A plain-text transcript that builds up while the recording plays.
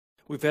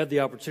We've had the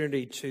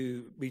opportunity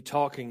to be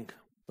talking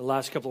the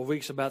last couple of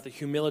weeks about the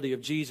humility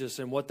of Jesus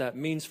and what that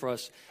means for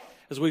us.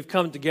 As we've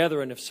come together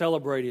and have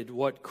celebrated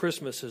what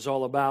Christmas is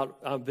all about,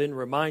 I've been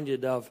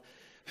reminded of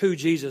who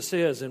Jesus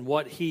is and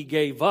what He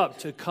gave up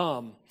to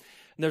come.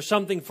 And there's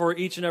something for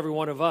each and every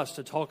one of us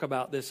to talk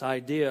about this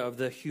idea of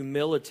the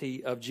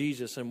humility of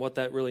Jesus and what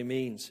that really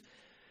means.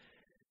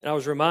 And I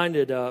was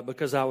reminded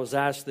because I was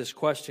asked this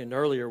question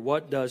earlier,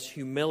 what does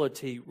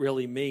humility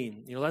really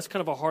mean? You know, that's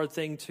kind of a hard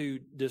thing to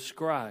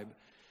describe,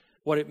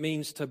 what it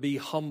means to be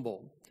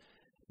humble.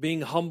 Being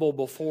humble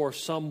before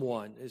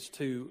someone is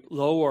to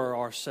lower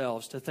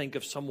ourselves, to think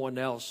of someone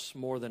else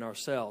more than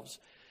ourselves.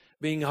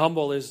 Being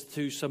humble is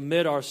to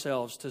submit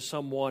ourselves to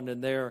someone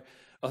and their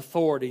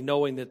authority,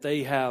 knowing that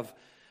they have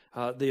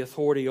the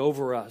authority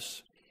over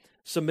us.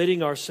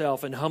 Submitting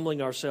ourselves and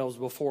humbling ourselves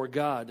before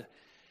God.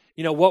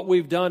 You know, what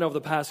we've done over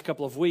the past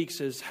couple of weeks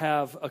is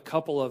have a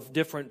couple of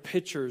different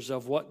pictures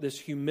of what this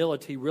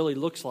humility really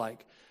looks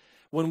like.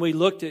 When we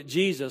looked at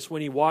Jesus,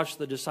 when He washed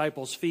the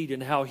disciples' feet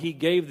and how He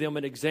gave them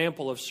an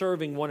example of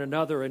serving one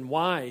another and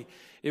why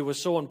it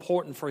was so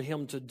important for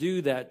Him to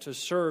do that, to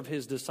serve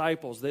His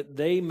disciples, that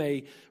they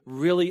may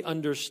really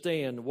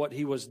understand what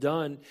He was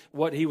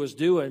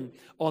doing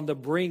on the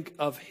brink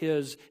of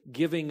His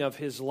giving of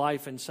His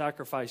life and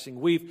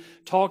sacrificing. We've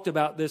talked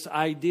about this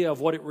idea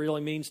of what it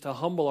really means to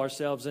humble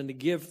ourselves and to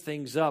give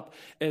things up,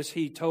 as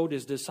He told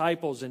His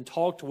disciples and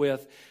talked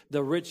with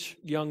the rich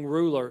young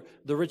ruler,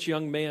 the rich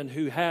young man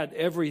who had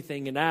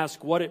everything, and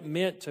asked what it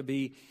meant to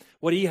be,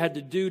 what he had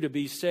to do to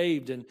be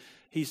saved. And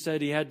Jesus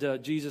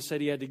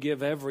said he had to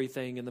give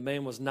everything, and the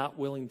man was not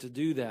willing to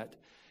do that.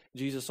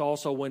 Jesus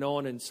also went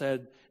on and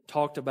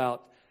talked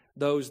about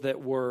those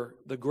that were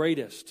the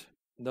greatest,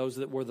 and those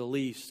that were the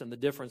least, and the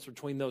difference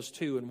between those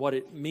two, and what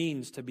it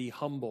means to be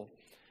humble.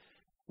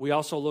 We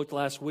also looked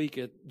last week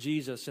at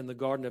Jesus in the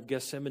Garden of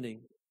Gethsemane,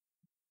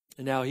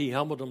 and how He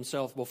humbled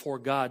Himself before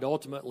God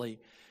ultimately.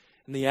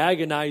 And the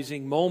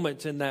agonizing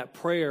moments in that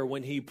prayer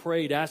when He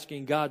prayed,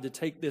 asking God to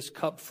take this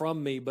cup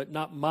from me, but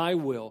not my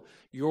will,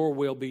 your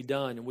will be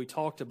done. And we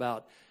talked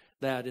about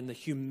that in the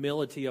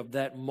humility of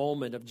that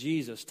moment of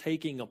Jesus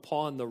taking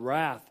upon the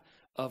wrath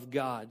of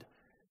God,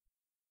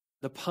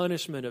 the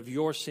punishment of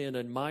your sin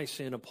and my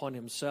sin upon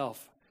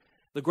Himself.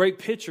 The great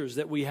pictures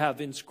that we have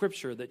in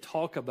Scripture that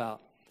talk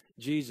about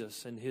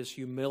Jesus and His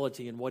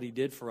humility and what He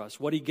did for us,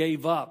 what He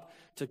gave up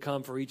to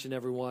come for each and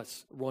every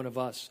one of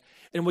us.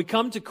 And we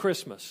come to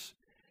Christmas.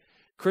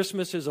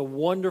 Christmas is a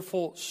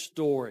wonderful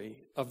story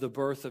of the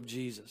birth of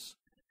Jesus.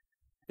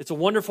 It's a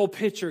wonderful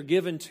picture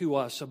given to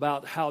us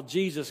about how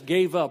Jesus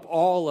gave up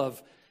all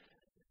of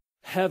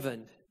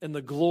heaven and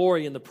the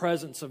glory and the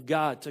presence of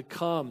God to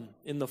come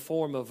in the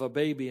form of a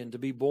baby and to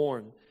be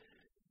born.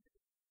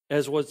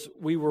 As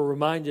we were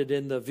reminded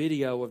in the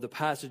video of the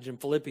passage in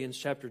Philippians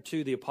chapter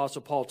 2, the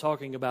Apostle Paul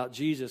talking about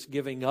Jesus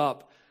giving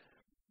up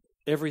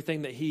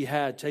everything that He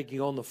had,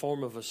 taking on the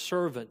form of a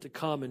servant to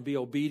come and be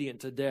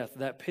obedient to death.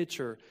 That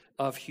picture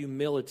of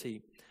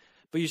humility.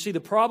 But you see,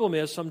 the problem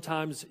is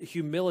sometimes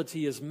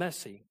humility is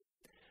messy.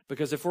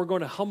 Because if we're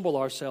going to humble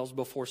ourselves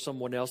before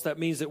someone else, that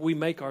means that we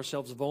make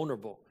ourselves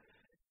vulnerable.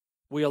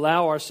 We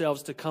allow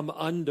ourselves to come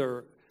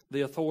under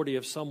the authority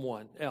of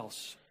someone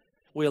else.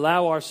 We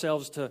allow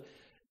ourselves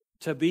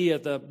to be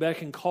at the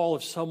beck and call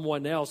of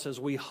someone else as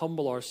we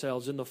humble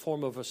ourselves in the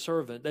form of a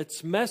servant.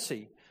 That's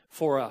messy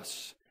for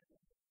us.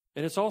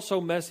 And it's also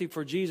messy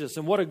for Jesus.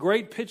 And what a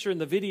great picture in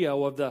the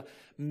video of the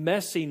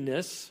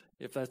messiness,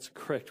 if that's the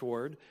correct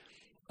word,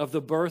 of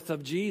the birth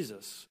of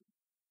Jesus.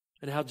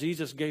 And how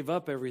Jesus gave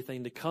up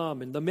everything to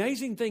come. And the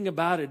amazing thing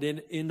about it,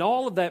 in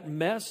all of that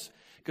mess,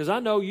 because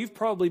I know you've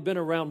probably been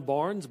around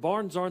barns.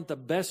 Barns aren't the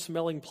best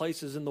smelling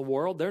places in the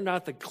world. They're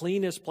not the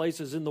cleanest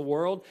places in the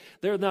world.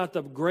 They're not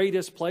the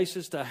greatest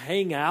places to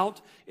hang out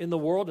in the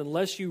world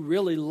unless you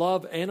really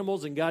love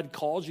animals and God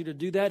calls you to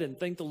do that. And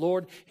thank the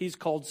Lord He's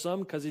called some,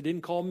 because He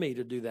didn't call me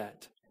to do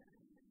that.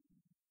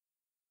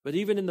 But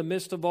even in the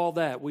midst of all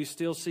that, we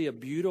still see a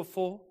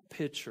beautiful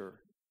picture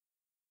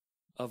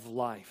of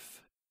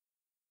life.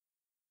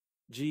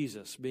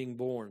 Jesus being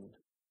born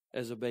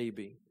as a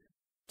baby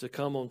to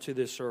come onto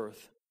this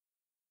earth.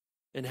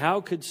 And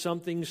how could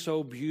something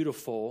so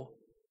beautiful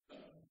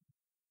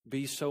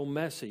be so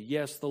messy?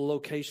 Yes, the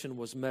location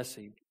was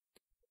messy,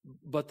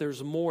 but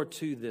there's more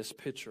to this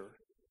picture.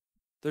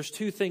 There's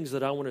two things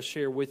that I want to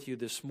share with you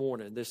this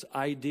morning, this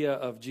idea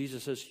of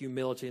Jesus'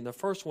 humility. And the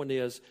first one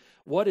is,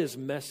 what is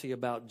messy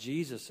about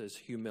Jesus'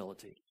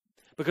 humility?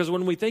 Because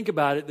when we think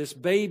about it, this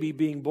baby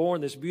being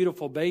born, this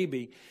beautiful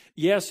baby,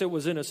 yes, it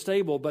was in a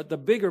stable, but the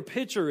bigger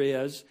picture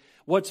is,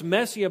 what's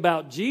messy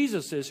about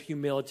Jesus'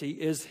 humility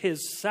is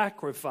His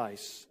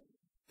sacrifice.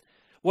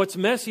 What's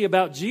messy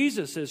about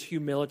Jesus'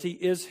 humility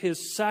is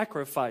His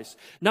sacrifice.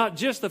 Not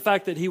just the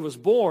fact that He was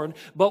born,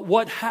 but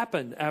what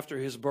happened after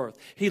His birth.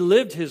 He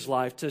lived His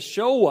life to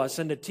show us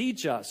and to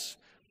teach us,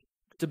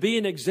 to be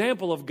an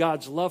example of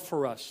God's love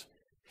for us.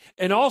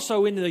 And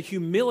also in the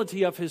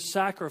humility of His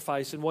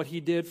sacrifice and what He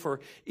did for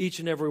each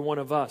and every one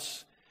of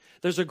us.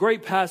 There's a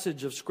great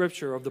passage of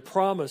Scripture of the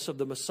promise of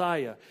the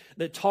Messiah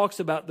that talks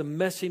about the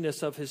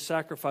messiness of His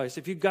sacrifice.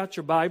 If you've got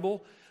your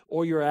Bible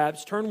or your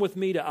apps, turn with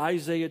me to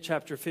Isaiah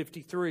chapter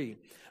 53.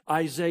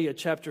 Isaiah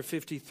chapter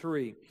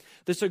 53.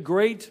 This is a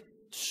great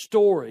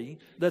story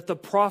that the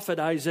prophet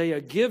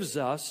Isaiah gives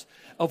us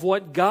of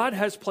what God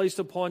has placed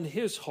upon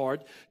his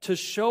heart to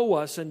show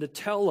us and to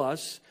tell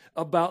us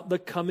about the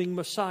coming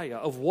Messiah,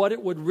 of what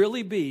it would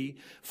really be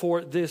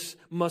for this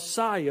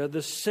Messiah,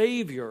 the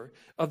Savior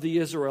of the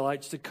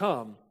Israelites to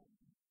come.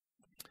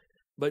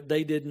 But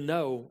they didn't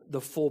know the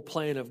full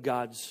plan of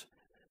God's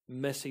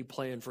messy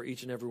plan for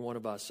each and every one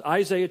of us.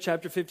 Isaiah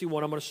chapter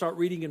 51, I'm going to start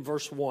reading in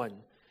verse 1.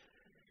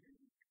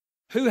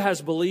 Who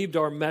has believed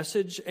our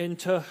message, and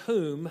to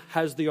whom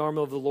has the arm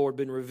of the Lord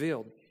been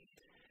revealed?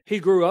 He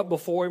grew up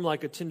before him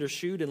like a tender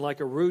shoot and like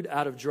a root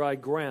out of dry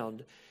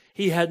ground.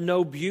 He had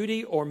no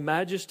beauty or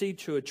majesty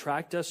to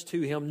attract us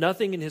to him,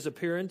 nothing in his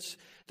appearance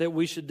that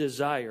we should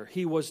desire.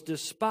 He was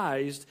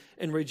despised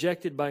and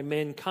rejected by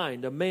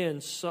mankind, a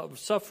man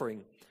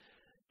suffering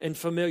and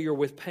familiar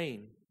with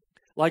pain.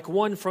 Like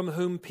one from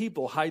whom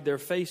people hide their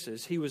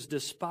faces, he was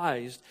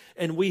despised,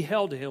 and we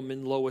held him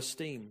in low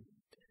esteem.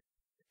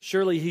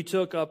 Surely he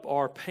took up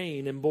our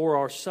pain and bore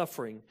our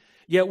suffering.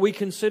 Yet we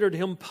considered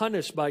him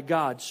punished by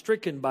God,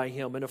 stricken by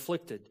him and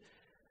afflicted.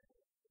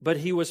 But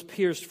he was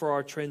pierced for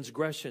our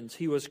transgressions.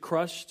 He was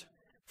crushed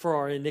for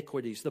our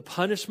iniquities. The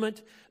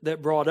punishment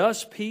that brought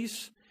us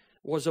peace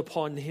was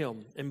upon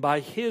him, and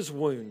by his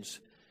wounds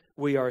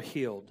we are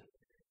healed.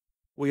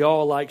 We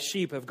all like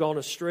sheep have gone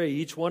astray.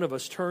 Each one of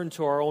us turned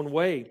to our own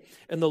way,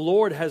 and the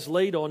Lord has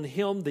laid on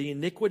him the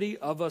iniquity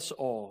of us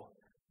all.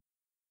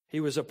 He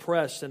was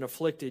oppressed and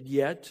afflicted,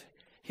 yet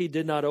he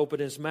did not open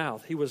his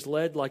mouth. He was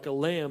led like a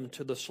lamb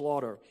to the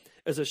slaughter.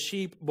 As a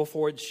sheep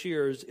before its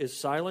shears is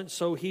silent,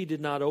 so he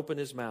did not open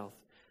his mouth.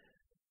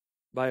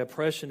 By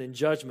oppression and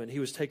judgment he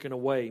was taken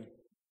away.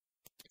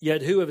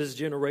 Yet who of his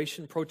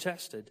generation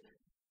protested?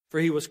 For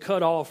he was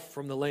cut off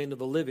from the land of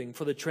the living.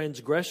 For the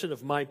transgression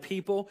of my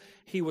people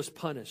he was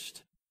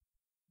punished.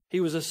 He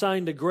was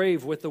assigned a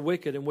grave with the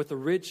wicked and with the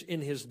rich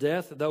in his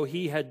death, though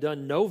he had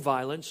done no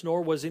violence,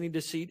 nor was any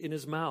deceit in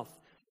his mouth.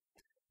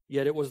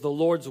 Yet it was the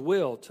Lord's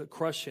will to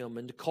crush him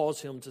and to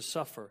cause him to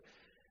suffer.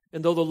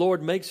 And though the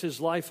Lord makes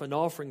his life an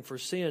offering for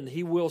sin,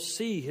 he will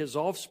see his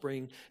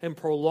offspring and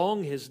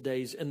prolong his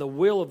days, and the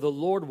will of the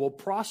Lord will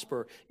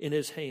prosper in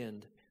his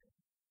hand.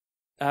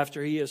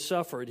 After he has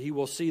suffered, he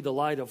will see the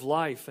light of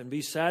life and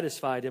be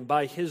satisfied. And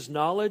by his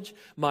knowledge,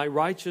 my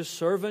righteous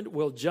servant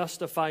will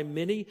justify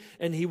many,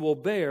 and he will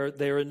bear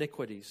their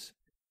iniquities.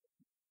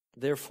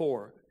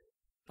 Therefore,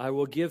 I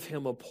will give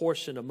him a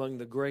portion among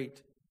the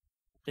great,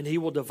 and he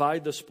will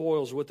divide the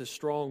spoils with the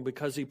strong,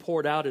 because he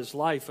poured out his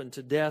life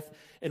unto death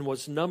and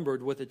was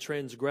numbered with the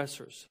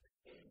transgressors.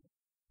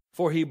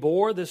 For he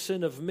bore the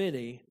sin of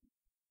many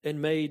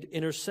and made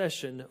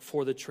intercession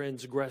for the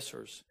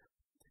transgressors.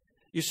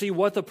 You see,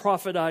 what the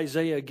prophet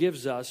Isaiah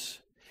gives us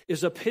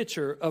is a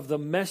picture of the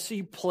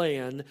messy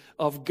plan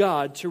of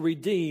God to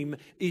redeem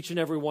each and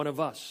every one of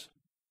us.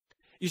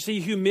 You see,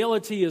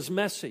 humility is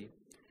messy.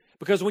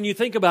 Because when you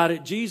think about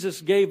it,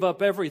 Jesus gave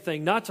up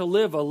everything, not to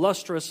live a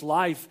lustrous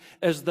life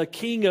as the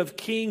King of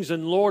Kings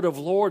and Lord of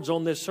Lords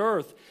on this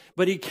earth,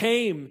 but he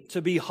came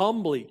to be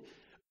humbly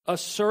a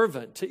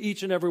servant to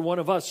each and every one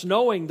of us,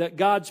 knowing that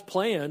God's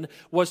plan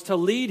was to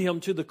lead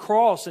him to the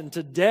cross and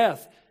to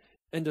death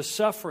and to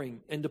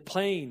suffering and to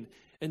pain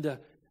and to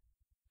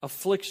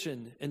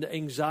affliction and to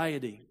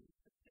anxiety.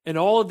 And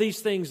all of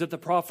these things that the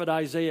prophet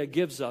Isaiah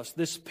gives us,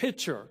 this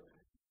picture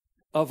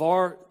of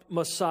our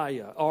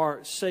Messiah,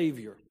 our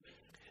Savior.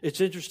 It's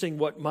interesting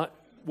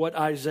what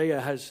Isaiah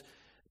has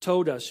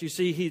told us. You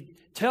see, he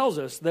tells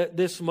us that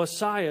this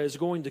Messiah is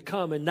going to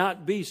come and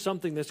not be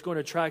something that's going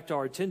to attract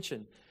our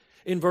attention.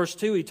 In verse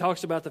 2, he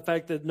talks about the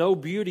fact that no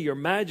beauty or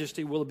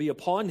majesty will be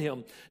upon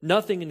him.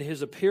 Nothing in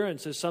his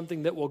appearance is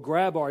something that will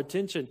grab our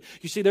attention.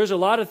 You see, there's a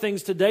lot of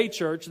things today,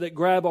 church, that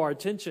grab our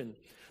attention.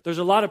 There's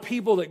a lot of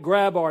people that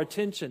grab our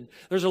attention.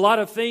 There's a lot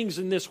of things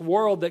in this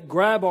world that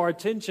grab our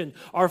attention,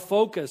 our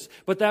focus.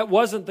 But that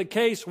wasn't the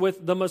case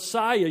with the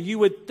Messiah. You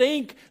would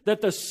think that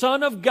the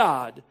Son of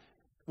God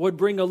would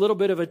bring a little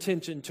bit of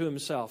attention to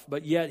himself,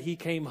 but yet he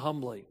came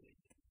humbly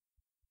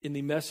in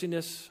the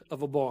messiness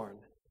of a barn,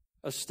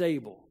 a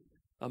stable,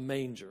 a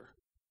manger,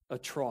 a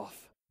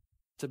trough,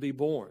 to be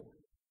born.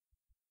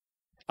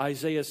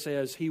 Isaiah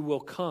says he will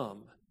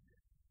come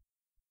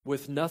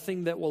with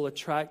nothing that will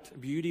attract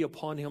beauty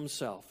upon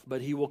himself,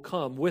 but he will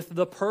come with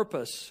the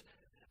purpose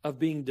of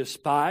being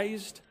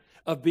despised,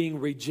 of being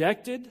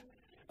rejected,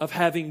 of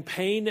having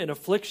pain and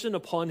affliction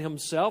upon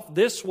himself.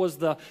 This was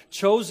the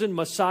chosen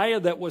Messiah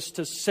that was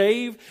to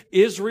save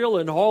Israel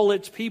and all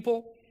its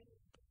people.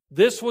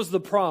 This was the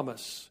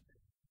promise.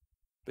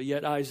 But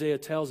yet Isaiah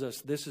tells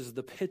us this is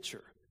the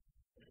picture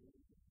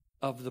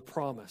of the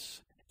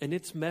promise, and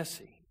it's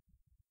messy.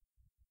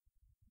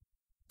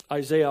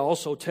 Isaiah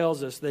also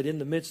tells us that in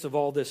the midst of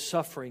all this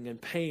suffering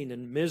and pain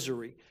and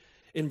misery,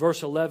 in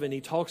verse 11,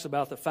 he talks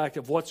about the fact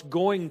of what's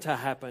going to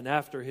happen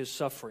after his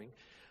suffering.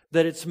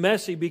 that it's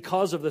messy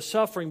because of the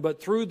suffering,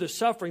 but through the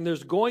suffering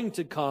there's going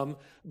to come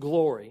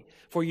glory.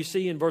 For you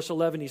see in verse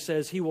 11 he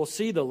says, He will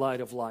see the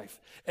light of life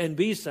and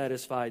be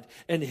satisfied,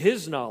 and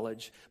His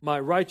knowledge, my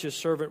righteous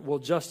servant, will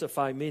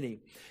justify many.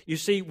 You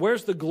see,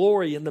 where's the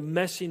glory in the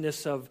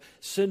messiness of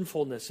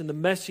sinfulness, in the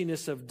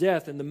messiness of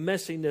death, in the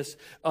messiness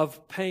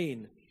of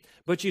pain?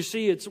 But you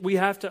see, we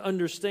have to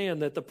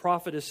understand that the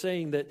prophet is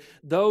saying that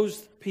those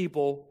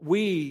people,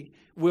 we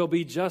will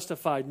be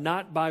justified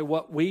not by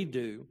what we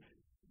do,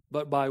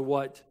 but by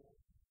what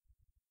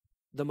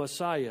the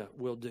Messiah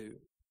will do.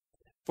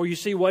 For you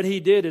see, what He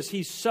did is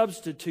He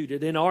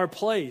substituted in our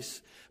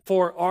place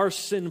for our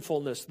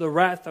sinfulness, the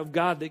wrath of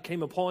God that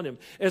came upon Him.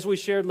 As we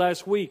shared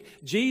last week,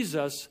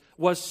 Jesus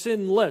was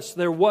sinless.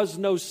 There was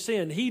no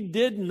sin. He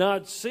did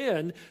not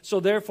sin, so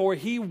therefore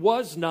He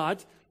was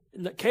not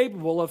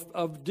capable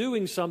of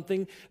doing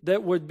something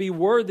that would be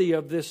worthy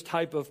of this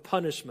type of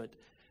punishment.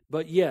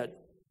 But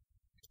yet,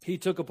 He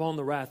took upon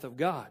the wrath of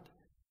God,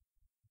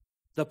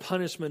 the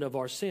punishment of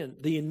our sin,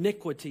 the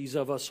iniquities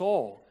of us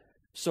all,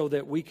 so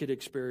that we could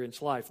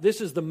experience life.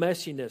 This is the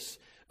messiness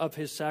of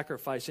His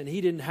sacrifice, and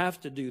He didn't have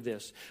to do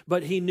this,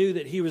 but He knew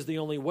that He was the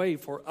only way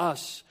for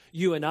us,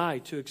 you and I,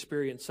 to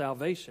experience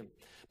salvation.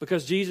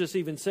 Because Jesus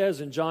even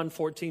says in John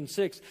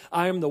 14:6,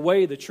 I am the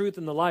way, the truth,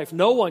 and the life.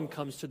 No one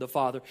comes to the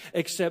Father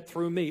except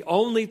through me.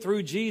 Only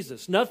through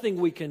Jesus. Nothing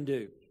we can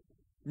do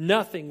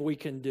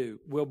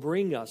will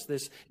bring us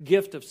this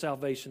gift of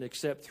salvation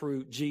except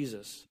through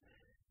Jesus.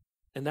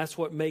 And that's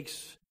what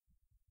makes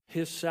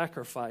His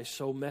sacrifice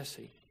so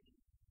messy.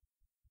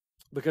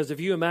 Because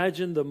if you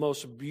imagine the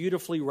most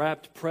beautifully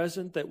wrapped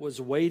present that was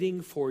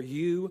waiting for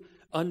you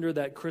under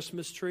that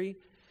Christmas tree,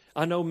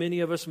 I know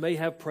many of us may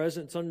have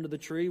presents under the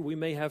tree. We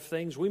may have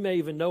things. We may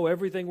even know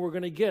everything we're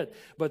going to get,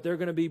 but they're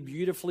going to be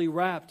beautifully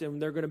wrapped,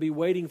 and they're going to be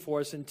waiting for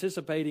us,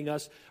 anticipating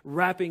us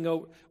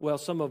wrapping. Well,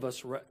 some of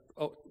us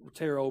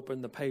tear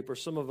open the paper.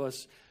 Some of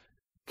us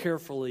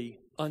carefully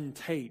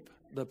untape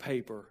the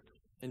paper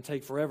and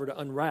take forever to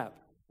unwrap.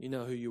 You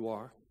know who you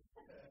are.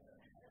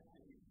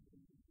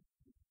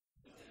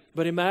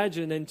 But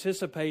imagine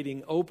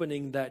anticipating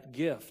opening that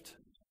gift.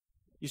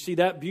 You see,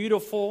 that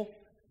beautiful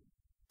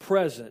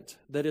present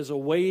that is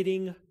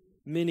awaiting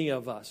many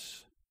of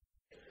us.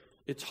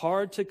 It's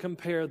hard to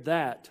compare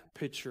that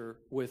picture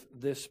with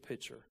this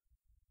picture,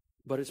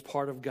 but it's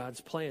part of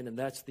God's plan, and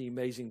that's the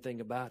amazing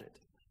thing about it.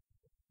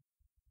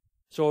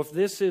 So if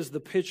this is the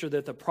picture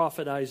that the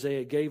prophet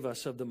Isaiah gave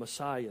us of the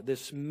Messiah,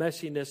 this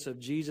messiness of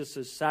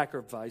Jesus'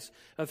 sacrifice,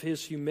 of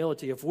His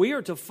humility, if we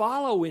are to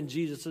follow in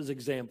Jesus'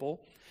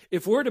 example,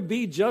 if we're to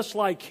be just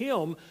like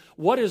Him,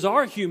 what does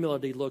our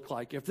humility look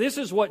like? If this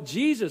is what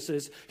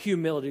Jesus'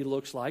 humility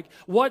looks like,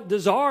 what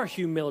does our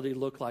humility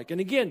look like? And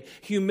again,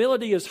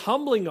 humility is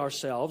humbling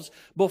ourselves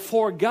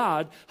before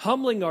God,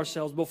 humbling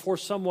ourselves before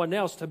someone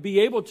else to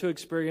be able to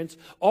experience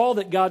all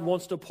that God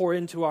wants to pour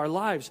into our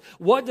lives.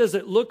 What does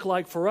it look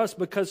like for us?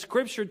 Because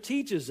Scripture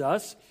teaches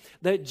us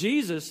that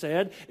Jesus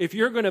said, if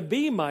you're going to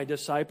be my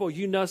disciple,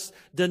 you must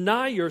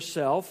deny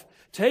yourself,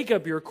 take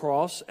up your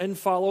cross, and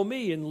follow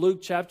me. In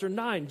Luke chapter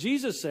 9,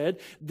 Jesus said,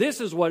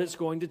 this is what it's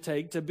going to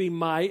take to be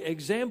my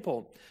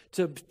example,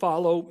 to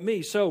follow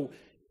me. So,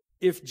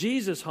 if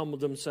Jesus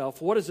humbled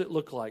Himself, what does it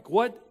look like?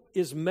 What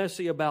is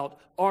messy about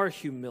our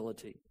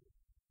humility?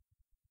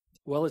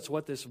 Well, it's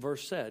what this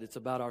verse said. It's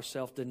about our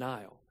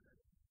self-denial.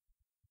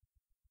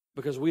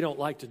 Because we don't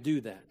like to do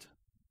that.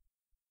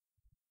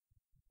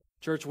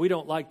 Church, we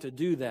don't like to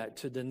do that,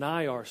 to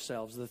deny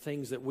ourselves the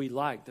things that we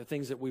like, the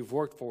things that we've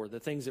worked for, the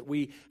things that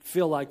we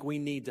feel like we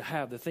need to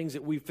have, the things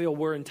that we feel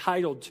we're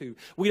entitled to.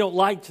 We don't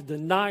like to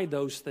deny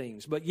those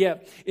things. But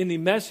yet, in the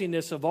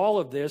messiness of all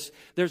of this,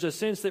 there's a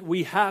sense that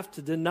we have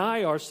to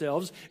deny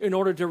ourselves in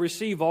order to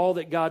receive all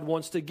that God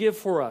wants to give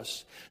for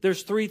us.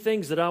 There's three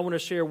things that I want to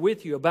share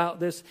with you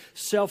about this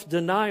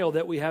self-denial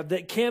that we have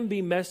that can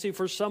be messy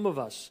for some of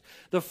us.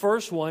 The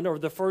first one, or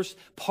the first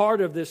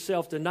part of this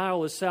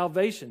self-denial, is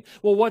salvation.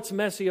 Well, what's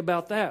messy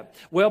about that?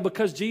 Well,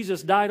 because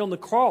Jesus died on the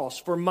cross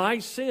for my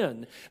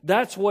sin,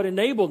 that's what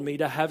enabled me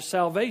to have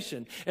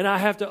salvation. And I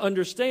have to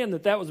understand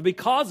that that was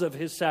because of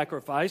His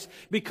sacrifice,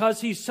 because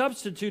He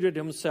substituted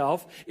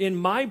Himself in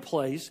my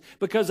place,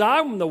 because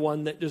I'm the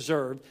one that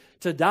deserved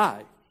to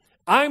die.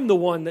 I'm the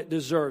one that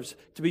deserves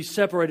to be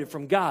separated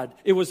from God.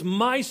 It was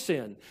my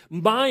sin,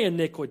 my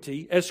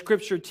iniquity, as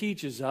Scripture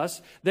teaches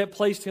us, that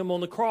placed Him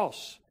on the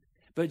cross.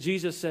 But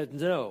Jesus said,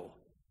 no.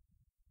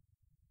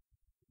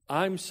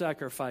 I'm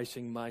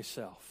sacrificing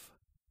myself.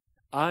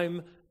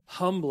 I'm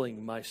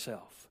humbling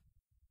myself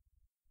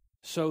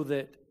so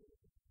that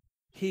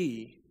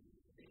He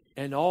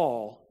and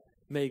all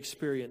may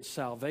experience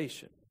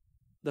salvation.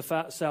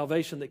 The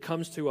salvation that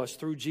comes to us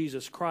through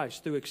Jesus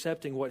Christ, through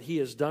accepting what He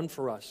has done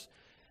for us.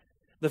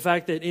 The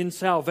fact that in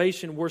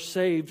salvation we're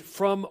saved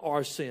from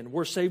our sin.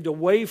 We're saved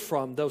away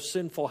from those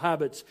sinful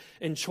habits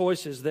and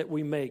choices that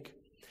we make.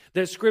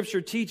 That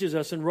Scripture teaches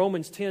us in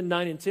Romans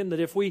 10:9 and 10 that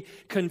if we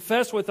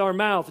confess with our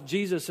mouth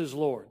Jesus is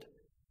Lord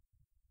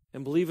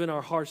and believe in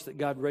our hearts that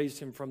God raised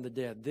Him from the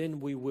dead,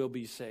 then we will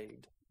be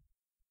saved.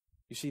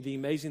 You see, the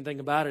amazing thing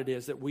about it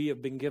is that we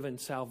have been given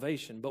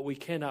salvation, but we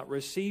cannot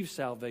receive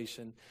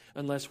salvation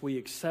unless we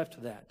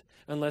accept that,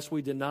 unless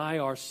we deny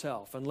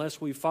ourselves, unless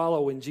we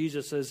follow in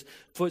Jesus'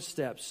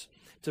 footsteps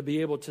to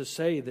be able to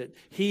say that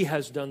He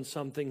has done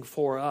something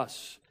for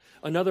us.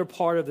 Another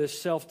part of this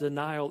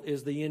self-denial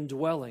is the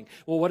indwelling.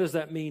 Well, what does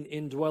that mean,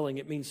 indwelling?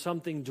 It means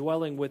something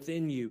dwelling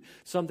within you,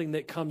 something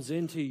that comes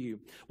into you.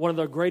 One of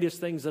the greatest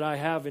things that I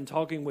have in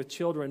talking with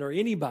children or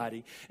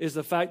anybody is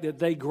the fact that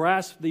they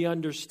grasp the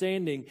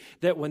understanding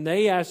that when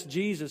they ask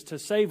Jesus to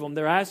save them,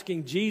 they're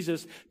asking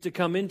Jesus to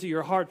come into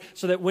your heart,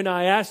 so that when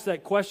I ask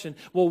that question,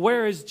 well,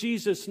 where is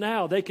Jesus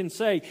now? They can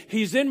say,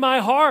 He's in my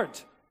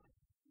heart.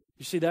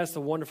 You see, that's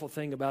the wonderful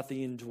thing about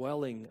the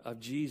indwelling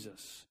of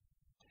Jesus.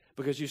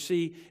 Because you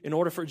see, in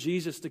order for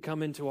Jesus to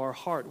come into our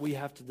heart, we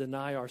have to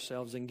deny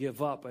ourselves and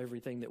give up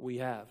everything that we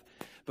have.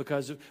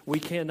 Because we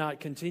cannot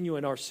continue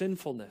in our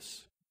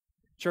sinfulness.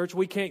 Church,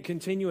 we can't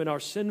continue in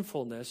our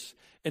sinfulness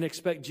and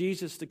expect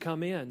Jesus to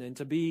come in and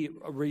to be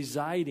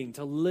residing,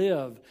 to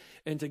live,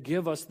 and to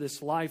give us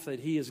this life that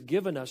He has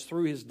given us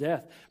through His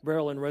death,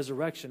 burial, and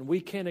resurrection.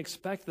 We can't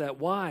expect that.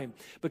 Why?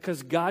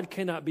 Because God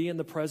cannot be in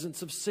the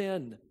presence of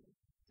sin.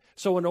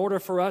 So in order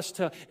for us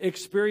to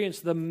experience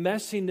the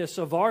messiness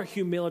of our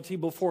humility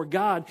before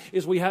God,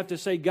 is we have to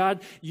say,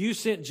 God, You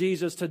sent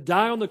Jesus to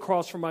die on the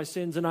cross for my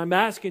sins, and I'm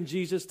asking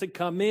Jesus to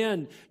come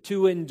in,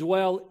 to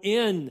indwell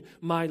in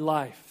my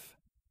life.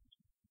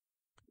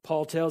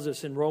 Paul tells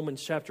us in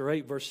Romans chapter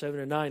 8, verse 7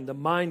 and 9, the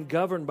mind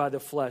governed by the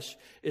flesh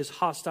is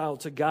hostile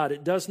to God.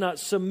 It does not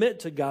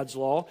submit to God's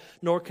law,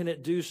 nor can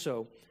it do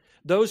so.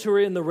 Those who are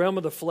in the realm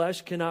of the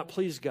flesh cannot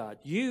please God.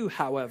 You,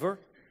 however,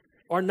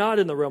 are not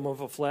in the realm of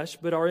the flesh,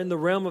 but are in the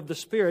realm of the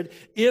Spirit,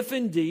 if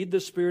indeed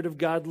the Spirit of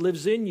God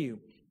lives in you.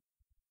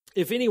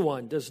 If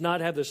anyone does not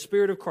have the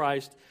Spirit of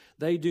Christ,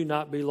 they do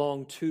not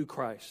belong to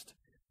Christ.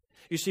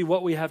 You see,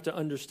 what we have to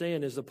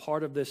understand is a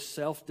part of this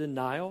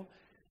self-denial,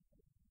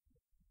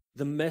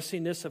 the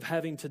messiness of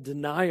having to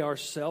deny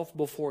ourselves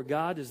before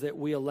God, is that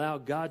we allow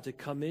God to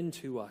come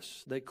into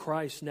us, that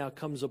Christ now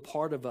comes a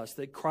part of us,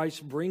 that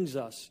Christ brings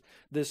us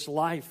this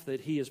life that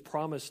He has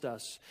promised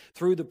us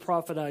through the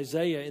prophet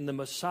Isaiah in the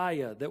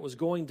Messiah that was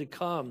going to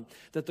come,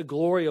 that the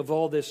glory of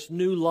all this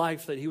new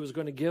life that He was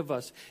going to give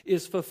us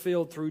is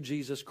fulfilled through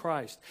Jesus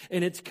Christ.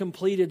 And it's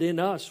completed in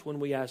us when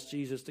we ask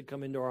Jesus to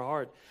come into our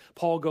heart.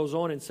 Paul goes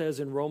on and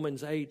says in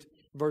Romans 8,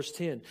 verse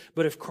 10,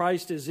 but if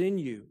Christ is in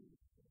you,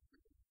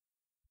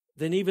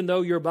 then even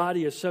though your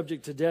body is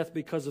subject to death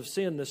because of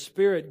sin, the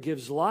Spirit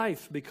gives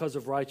life because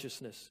of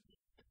righteousness.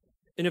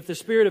 And if the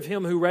Spirit of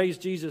Him who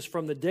raised Jesus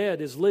from the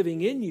dead is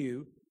living in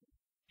you,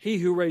 He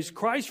who raised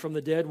Christ from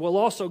the dead will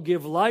also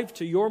give life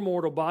to your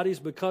mortal bodies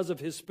because of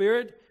His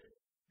Spirit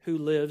who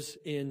lives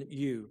in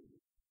you.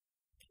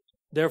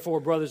 Therefore,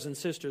 brothers and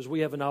sisters,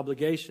 we have an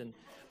obligation,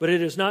 but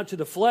it is not to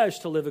the flesh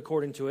to live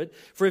according to it.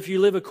 For if you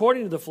live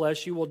according to the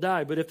flesh, you will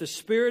die.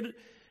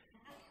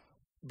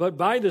 But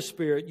by the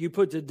Spirit you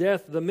put to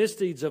death the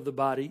misdeeds of the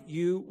body,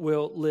 you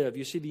will live.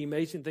 You see, the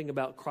amazing thing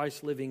about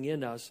Christ living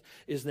in us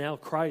is now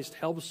Christ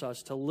helps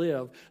us to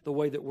live the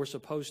way that we're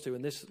supposed to.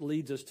 And this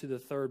leads us to the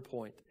third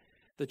point,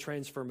 the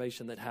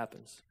transformation that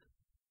happens.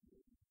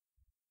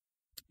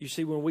 You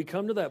see, when we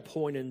come to that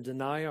point and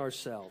deny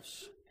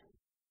ourselves,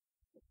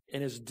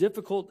 and as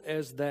difficult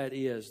as that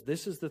is,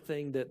 this is the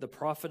thing that the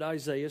prophet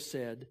Isaiah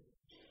said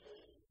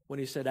when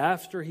he said,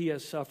 after he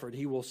has suffered,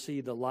 he will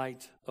see the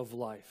light of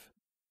life.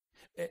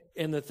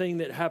 And the thing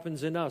that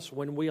happens in us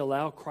when we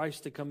allow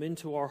Christ to come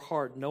into our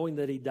heart, knowing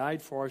that He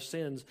died for our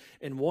sins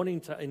and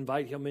wanting to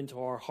invite Him into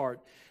our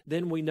heart,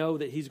 then we know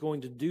that He's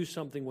going to do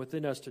something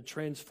within us to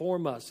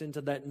transform us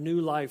into that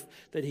new life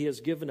that He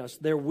has given us.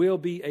 There will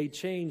be a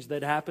change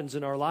that happens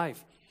in our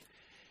life.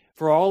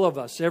 For all of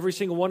us, every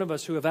single one of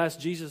us who have asked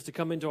Jesus to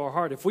come into our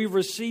heart, if we've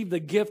received the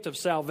gift of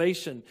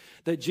salvation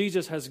that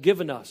Jesus has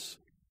given us,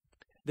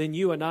 then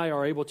you and I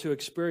are able to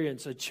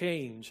experience a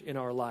change in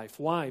our life.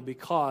 Why?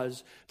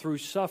 Because through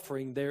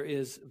suffering there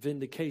is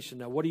vindication.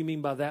 Now, what do you mean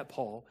by that,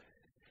 Paul?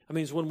 It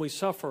means when we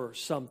suffer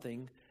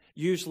something,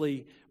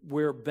 usually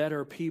we're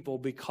better people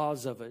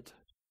because of it.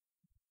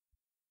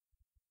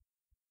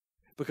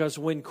 Because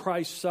when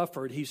Christ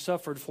suffered, He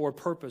suffered for a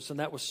purpose, and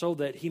that was so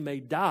that He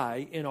may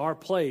die in our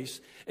place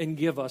and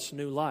give us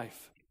new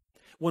life.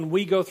 When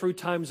we go through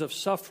times of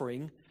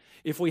suffering,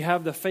 if we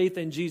have the faith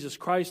in Jesus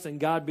Christ and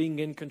God being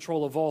in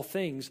control of all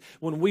things,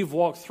 when we've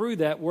walked through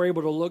that, we're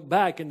able to look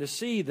back and to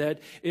see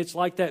that it's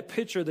like that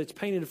picture that's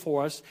painted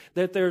for us,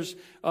 that there's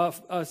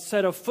a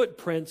set of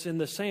footprints in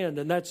the sand,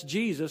 and that's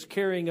Jesus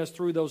carrying us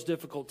through those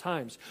difficult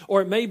times.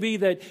 Or it may be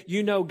that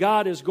you know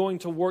God is going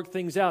to work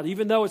things out.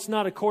 Even though it's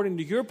not according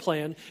to your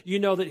plan, you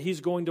know that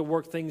He's going to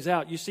work things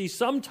out. You see,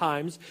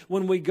 sometimes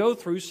when we go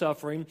through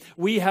suffering,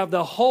 we have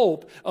the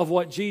hope of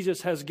what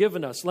Jesus has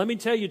given us. Let me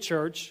tell you,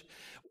 church,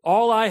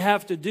 all I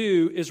have to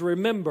do is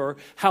remember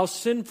how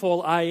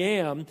sinful I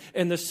am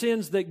and the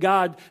sins that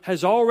God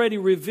has already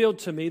revealed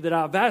to me, that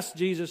I've asked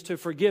Jesus to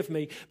forgive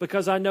me,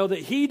 because I know that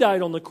He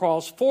died on the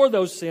cross for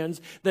those sins,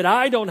 that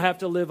I don't have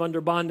to live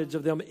under bondage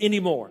of them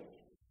anymore.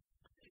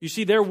 You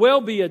see, there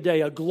will be a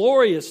day, a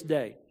glorious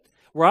day,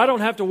 where I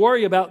don't have to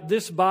worry about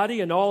this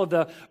body and all of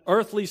the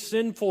earthly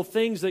sinful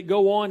things that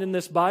go on in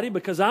this body,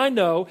 because I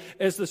know,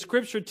 as the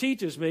Scripture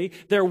teaches me,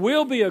 there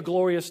will be a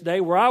glorious day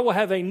where I will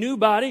have a new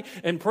body,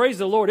 and praise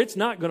the Lord, it's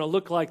not going to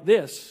look like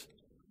this.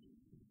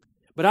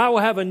 But I will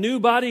have a new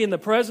body in the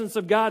presence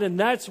of God, and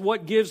that's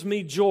what gives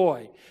me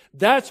joy.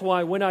 That's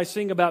why when I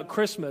sing about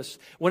Christmas,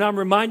 when I'm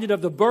reminded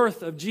of the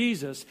birth of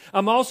Jesus,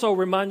 I'm also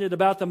reminded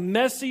about the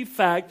messy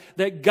fact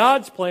that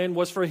God's plan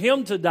was for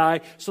Him to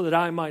die so that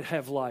I might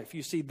have life.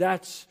 You see,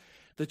 that's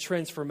the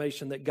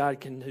transformation that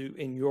God can do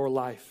in your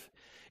life.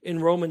 In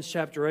Romans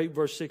chapter 8,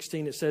 verse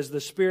 16, it says,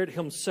 "The Spirit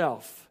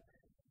Himself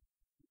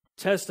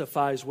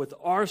testifies with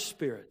our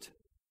spirit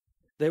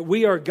that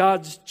we are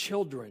God's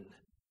children.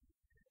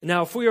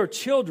 Now, if we are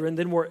children,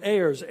 then we're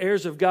heirs,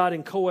 heirs of God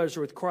and co-heirs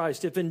with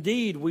Christ. If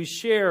indeed we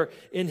share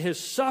in His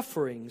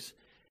sufferings,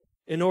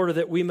 in order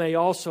that we may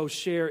also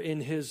share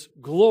in His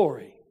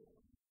glory."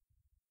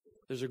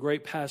 There's a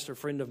great pastor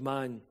friend of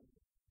mine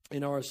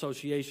in our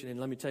association, and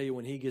let me tell you,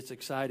 when he gets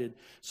excited,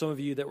 some of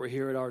you that were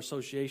here at our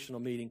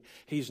associational meeting,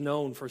 he's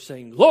known for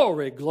saying,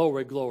 "Glory,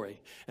 glory, glory."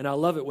 And I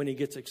love it when he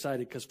gets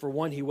excited, because for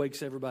one, he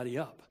wakes everybody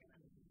up,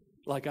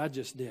 like I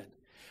just did.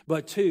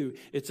 But two,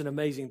 it's an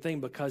amazing thing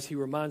because he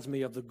reminds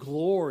me of the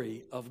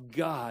glory of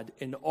God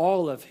and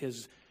all of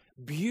His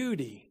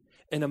beauty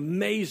and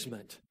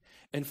amazement.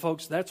 And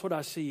folks, that's what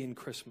I see in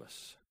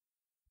Christmas,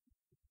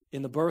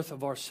 in the birth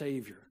of our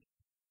Savior.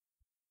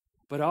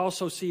 But I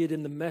also see it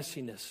in the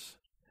messiness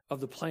of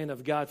the plan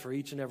of God for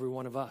each and every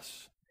one of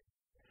us.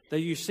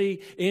 That you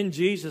see in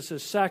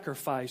Jesus'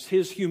 sacrifice,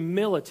 His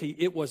humility,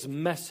 it was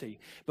messy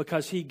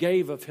because He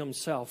gave of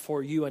Himself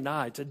for you and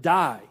I to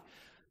die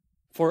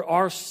for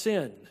our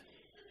sin,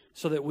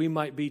 so that we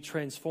might be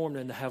transformed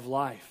and have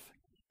life.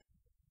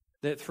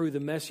 That through the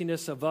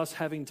messiness of us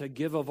having to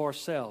give of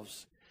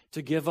ourselves,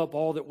 to give up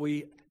all that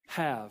we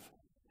have,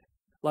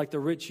 like the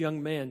rich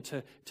young man,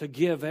 to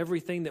give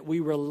everything that we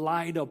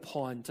relied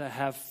upon to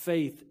have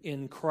faith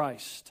in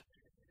Christ,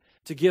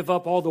 to give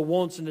up all the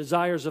wants and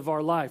desires of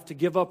our life, to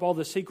give up all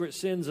the secret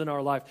sins in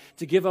our life,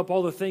 to give up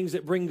all the things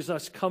that brings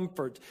us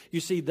comfort. You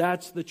see,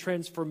 that's the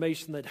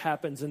transformation that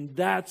happens, and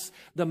that's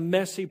the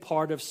messy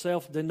part of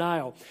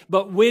self-denial.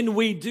 But when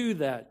we do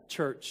that,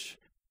 church,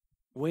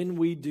 when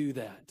we do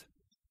that,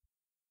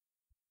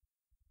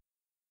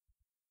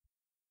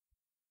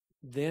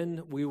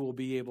 then we will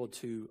be able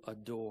to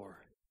adore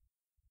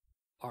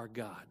our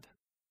God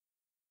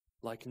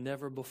like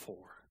never before.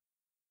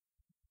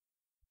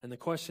 And the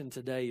question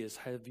today is,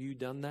 have you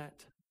done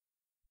that?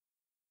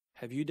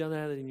 Have you done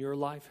that in your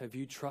life? Have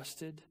you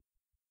trusted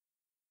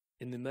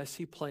in the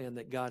messy plan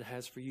that God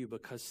has for you?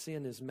 Because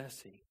sin is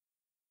messy.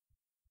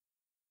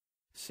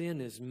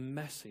 Sin is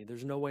messy.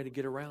 There's no way to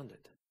get around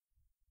it.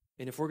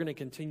 And if we're going to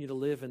continue to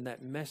live in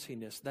that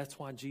messiness, that's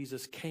why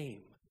Jesus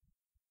came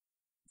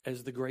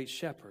as the great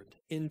shepherd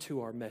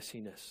into our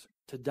messiness,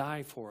 to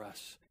die for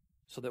us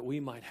so that we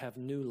might have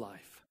new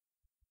life.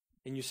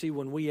 And you see,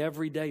 when we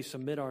every day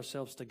submit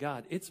ourselves to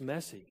God, it's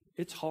messy,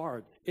 it's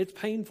hard, it's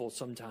painful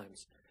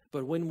sometimes.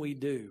 But when we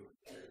do,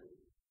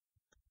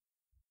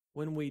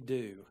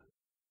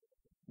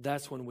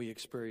 that's when we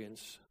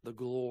experience the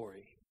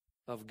glory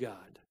of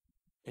God.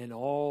 And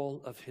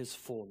all of His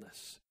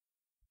fullness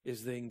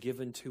is then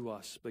given to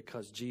us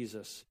because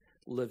Jesus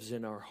lives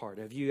in our heart.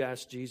 Have you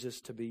asked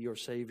Jesus to be your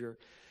Savior?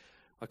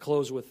 I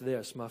close with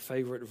this, my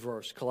favorite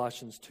verse,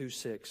 Colossians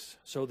 2:6.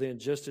 "So then,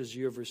 just as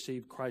you have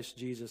received Christ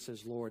Jesus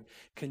as Lord,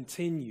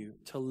 continue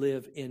to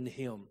live in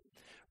Him,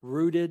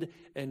 rooted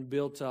and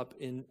built up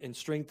and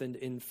strengthened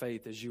in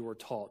faith as you were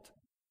taught,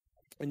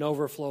 and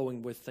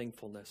overflowing with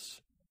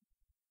thankfulness."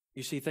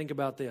 You see, think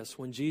about this.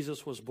 When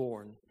Jesus was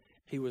born,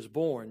 He was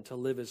born to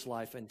live His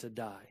life and to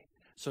die,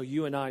 so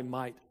you and I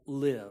might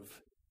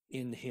live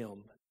in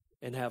Him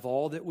and have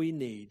all that we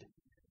need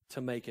to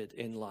make it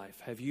in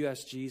life. Have you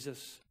asked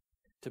Jesus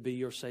to be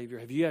your Savior?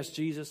 Have you asked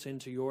Jesus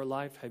into your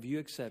life? Have you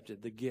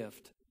accepted the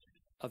gift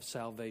of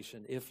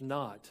salvation? If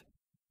not,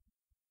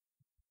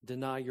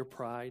 deny your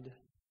pride,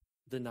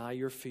 deny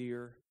your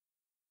fear,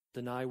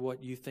 deny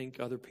what you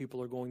think other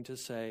people are going to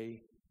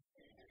say,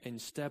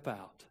 and step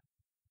out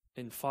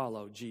and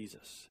follow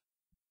Jesus.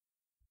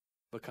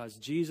 Because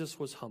Jesus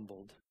was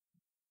humbled,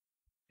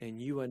 and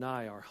you and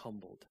I are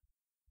humbled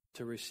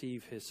to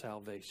receive His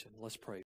salvation. Let's pray.